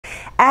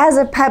As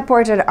a pet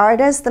portrait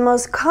artist, the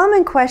most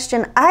common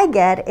question I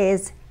get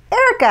is,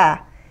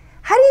 Erica,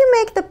 how do you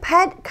make the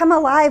pet come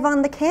alive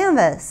on the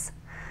canvas?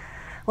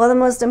 Well, the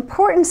most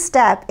important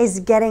step is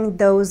getting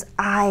those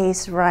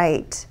eyes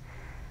right.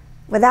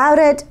 Without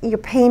it, your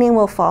painting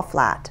will fall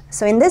flat.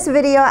 So in this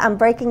video, I'm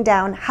breaking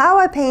down how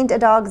I paint a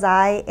dog's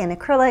eye in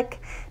acrylic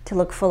to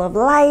look full of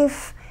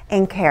life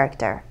and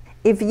character.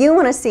 If you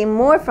want to see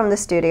more from the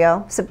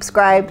studio,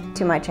 subscribe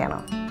to my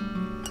channel.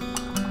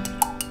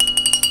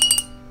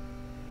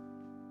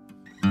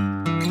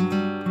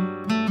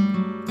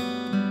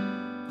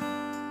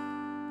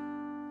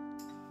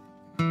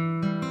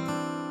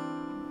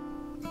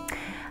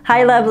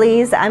 Hi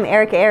lovelies, I'm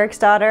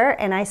Eriksdotter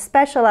and I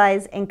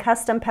specialize in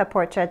custom pet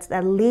portraits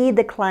that lead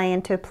the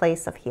client to a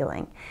place of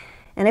healing.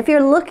 And if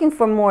you're looking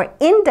for more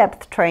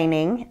in-depth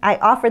training, I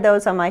offer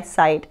those on my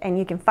site and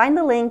you can find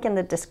the link in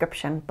the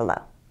description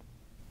below.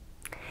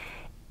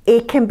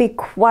 It can be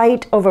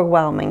quite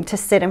overwhelming to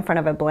sit in front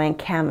of a blank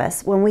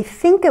canvas when we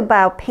think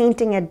about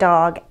painting a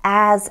dog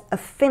as a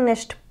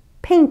finished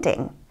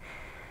painting.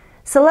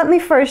 So let me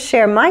first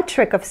share my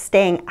trick of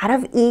staying out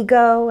of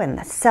ego and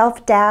the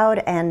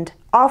self-doubt and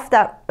off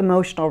that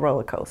emotional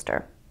roller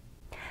coaster.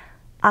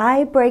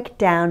 I break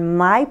down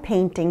my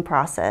painting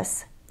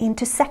process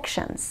into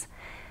sections.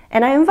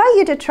 And I invite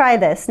you to try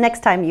this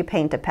next time you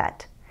paint a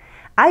pet.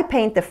 I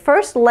paint the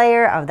first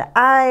layer of the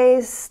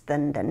eyes,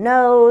 then the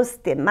nose,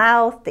 the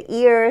mouth, the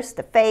ears,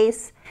 the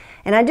face.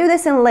 And I do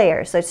this in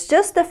layers. So it's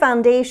just the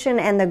foundation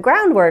and the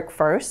groundwork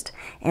first.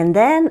 And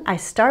then I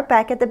start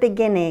back at the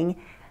beginning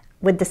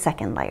with the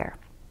second layer.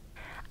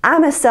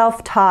 I'm a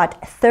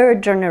self-taught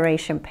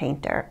third-generation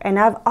painter, and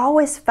I've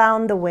always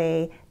found the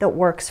way that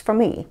works for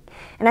me.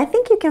 And I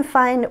think you can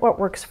find what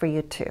works for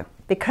you too,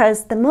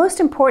 because the most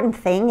important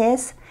thing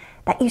is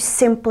that you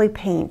simply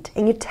paint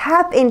and you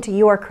tap into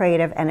your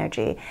creative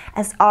energy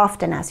as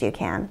often as you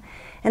can.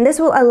 And this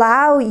will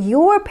allow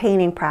your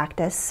painting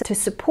practice to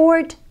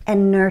support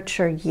and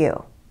nurture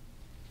you.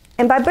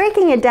 And by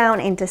breaking it down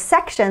into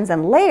sections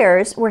and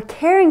layers, we're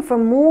caring for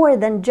more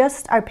than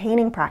just our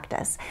painting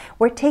practice.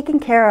 We're taking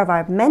care of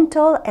our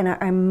mental and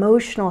our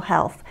emotional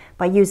health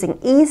by using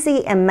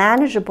easy and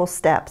manageable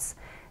steps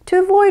to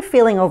avoid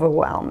feeling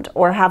overwhelmed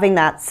or having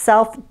that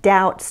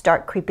self-doubt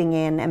start creeping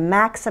in and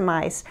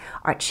maximize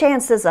our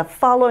chances of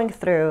following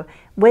through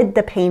with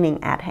the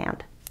painting at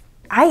hand.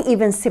 I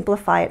even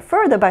simplify it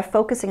further by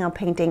focusing on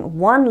painting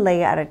one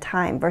layer at a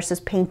time versus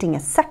painting a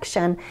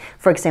section,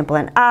 for example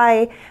an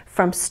eye,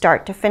 from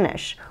start to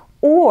finish,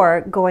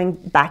 or going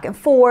back and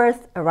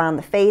forth around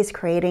the face,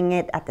 creating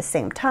it at the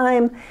same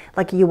time,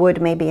 like you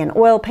would maybe an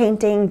oil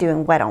painting,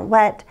 doing wet on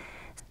wet.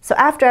 So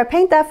after I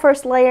paint that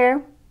first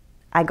layer,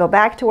 I go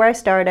back to where I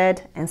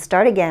started and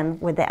start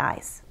again with the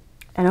eyes.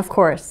 And of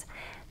course,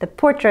 the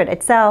portrait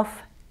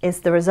itself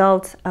is the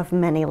result of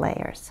many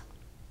layers.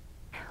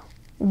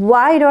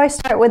 Why do I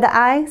start with the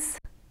eyes?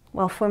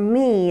 Well, for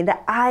me, the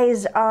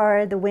eyes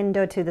are the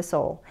window to the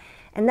soul.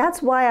 And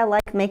that's why I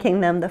like making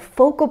them the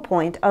focal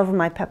point of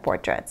my pet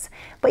portraits.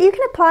 But you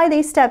can apply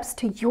these steps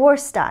to your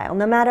style,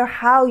 no matter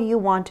how you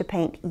want to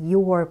paint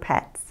your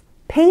pets.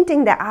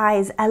 Painting the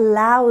eyes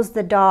allows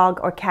the dog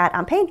or cat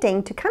I'm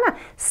painting to kind of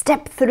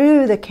step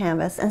through the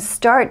canvas and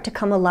start to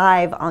come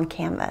alive on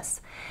canvas.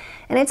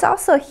 And it's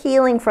also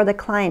healing for the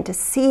client to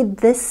see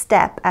this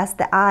step as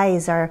the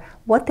eyes are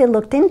what they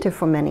looked into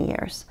for many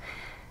years.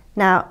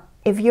 Now,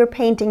 if you're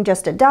painting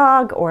just a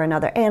dog or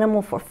another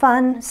animal for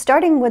fun,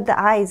 starting with the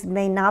eyes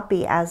may not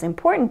be as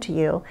important to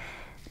you,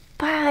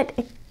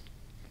 but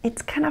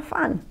it's kind of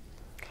fun.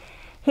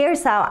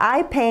 Here's how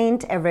I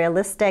paint a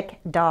realistic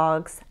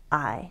dog's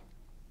eye.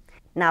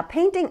 Now,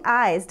 painting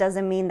eyes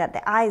doesn't mean that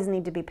the eyes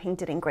need to be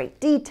painted in great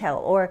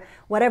detail or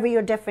whatever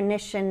your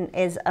definition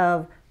is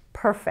of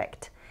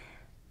perfect.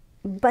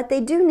 But they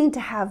do need to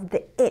have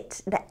the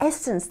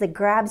essence that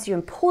grabs you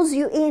and pulls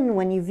you in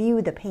when you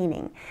view the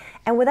painting.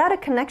 And without a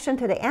connection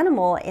to the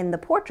animal in the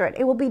portrait,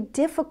 it will be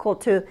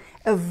difficult to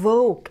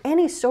evoke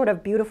any sort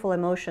of beautiful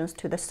emotions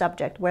to the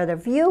subject where the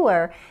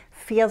viewer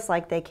feels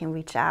like they can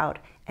reach out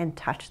and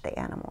touch the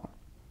animal.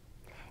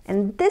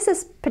 And this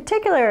is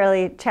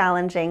particularly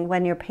challenging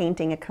when you're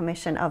painting a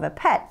commission of a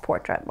pet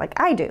portrait like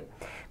I do,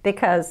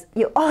 because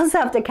you also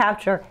have to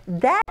capture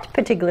that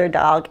particular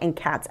dog and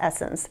cat's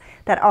essence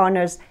that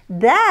honors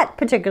that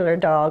particular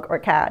dog or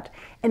cat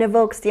and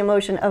evokes the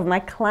emotion of my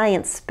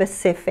client's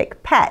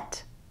specific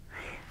pet.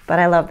 But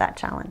I love that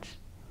challenge.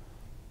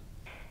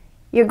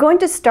 You're going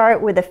to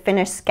start with a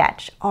finished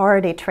sketch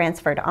already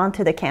transferred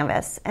onto the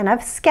canvas, and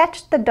I've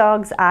sketched the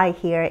dog's eye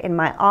here in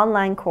my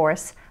online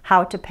course,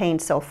 How to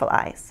Paint Soulful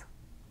Eyes.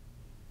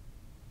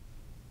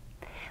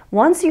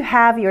 Once you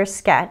have your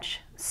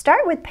sketch,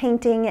 start with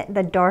painting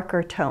the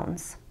darker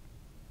tones.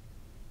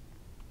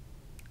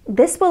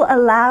 This will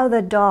allow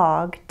the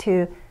dog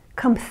to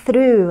come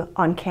through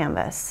on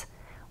canvas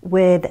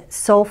with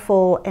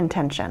soulful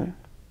intention.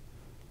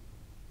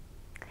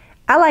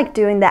 I like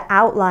doing the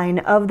outline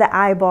of the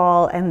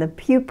eyeball and the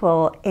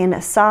pupil in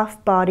a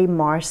soft body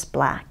Mars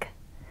black.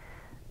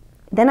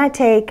 Then I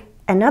take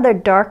another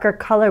darker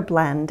color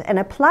blend and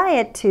apply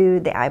it to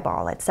the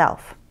eyeball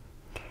itself.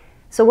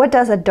 So what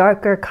does a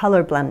darker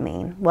color blend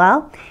mean?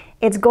 Well,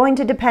 it's going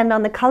to depend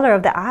on the color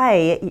of the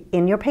eye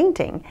in your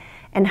painting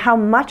and how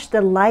much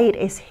the light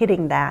is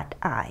hitting that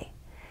eye.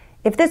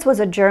 If this was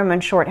a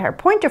German short-haired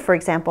pointer, for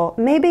example,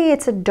 maybe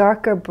it's a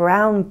darker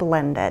brown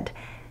blended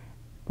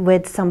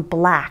with some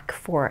black,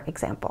 for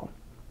example.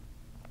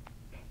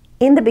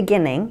 In the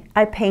beginning,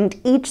 I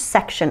paint each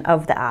section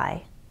of the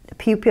eye, the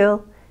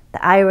pupil,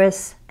 the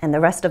iris, and the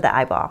rest of the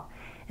eyeball.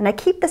 And I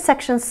keep the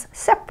sections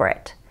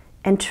separate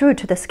and true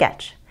to the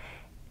sketch.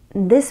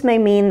 This may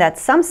mean that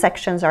some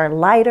sections are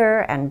lighter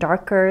and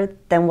darker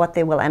than what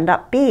they will end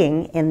up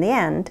being in the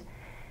end,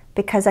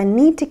 because I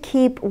need to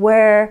keep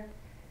where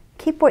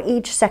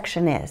each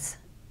section is.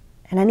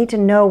 And I need to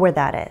know where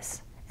that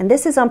is. And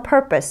this is on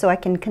purpose so I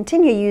can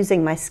continue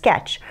using my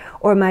sketch,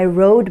 or my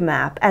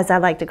roadmap, as I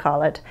like to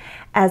call it,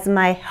 as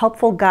my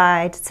helpful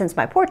guide, since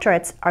my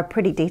portraits are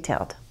pretty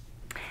detailed.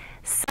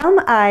 Some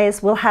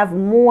eyes will have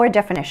more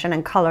definition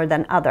and color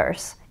than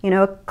others. You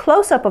know, a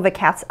close-up of a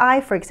cat's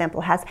eye, for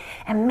example, has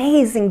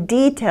amazing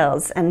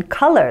details and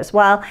colors,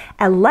 while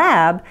a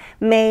lab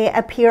may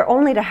appear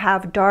only to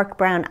have dark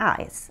brown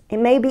eyes. It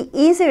may be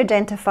easy to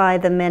identify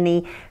the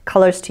many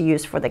colors to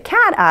use for the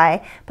cat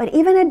eye, but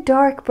even a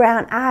dark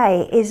brown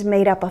eye is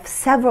made up of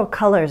several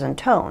colors and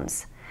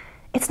tones.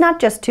 It's not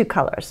just two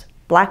colors,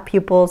 black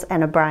pupils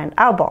and a brown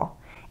eyeball.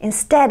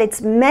 Instead,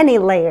 it's many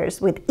layers,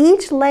 with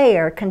each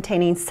layer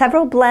containing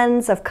several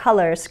blends of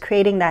colors,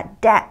 creating that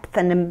depth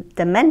and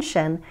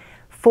dimension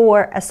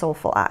for a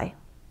soulful eye.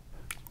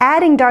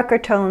 Adding darker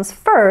tones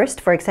first,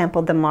 for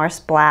example, the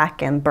Mars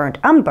black and burnt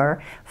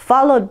umber,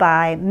 followed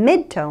by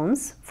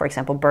mid-tones, for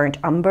example, burnt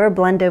umber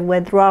blended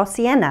with raw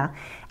sienna,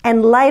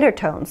 and lighter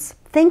tones,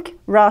 think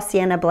raw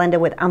sienna blended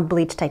with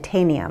unbleached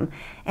titanium,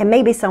 and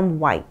maybe some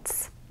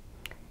whites,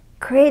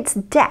 creates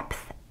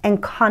depth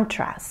and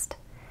contrast.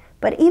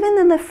 But even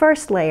in the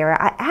first layer,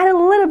 I add a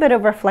little bit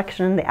of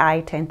reflection in the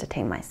eye to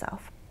entertain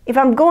myself. If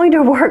I'm going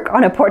to work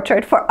on a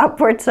portrait for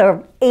upwards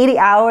of 80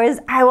 hours,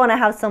 I want to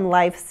have some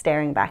life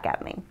staring back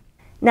at me.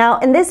 Now,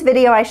 in this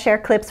video, I share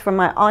clips from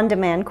my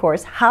on-demand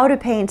course, How to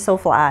Paint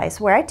Soulful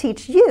Eyes, where I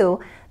teach you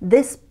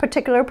this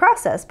particular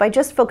process by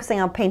just focusing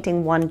on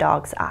painting one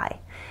dog's eye.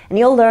 And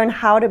you'll learn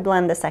how to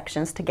blend the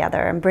sections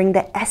together and bring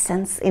the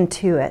essence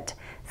into it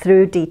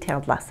through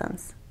detailed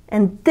lessons.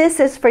 And this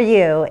is for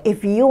you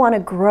if you want to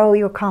grow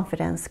your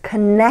confidence,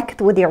 connect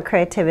with your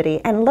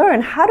creativity, and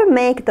learn how to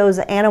make those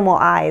animal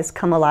eyes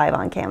come alive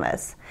on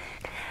canvas.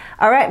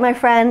 All right, my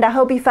friend, I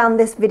hope you found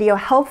this video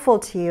helpful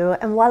to you.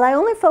 And while I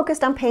only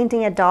focused on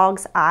painting a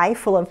dog's eye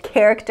full of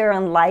character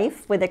and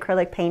life with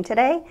acrylic paint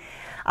today,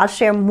 I'll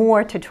share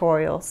more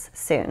tutorials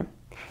soon.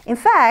 In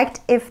fact,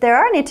 if there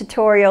are any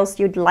tutorials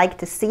you'd like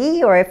to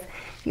see, or if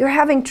you're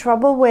having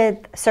trouble with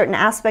certain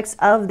aspects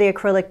of the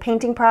acrylic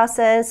painting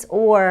process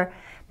or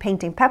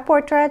painting pet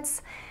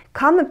portraits,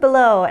 comment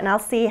below and I'll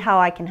see how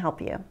I can help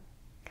you.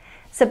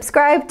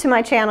 Subscribe to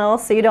my channel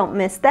so you don't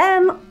miss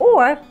them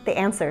or the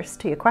answers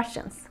to your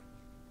questions.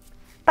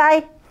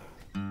 Bye!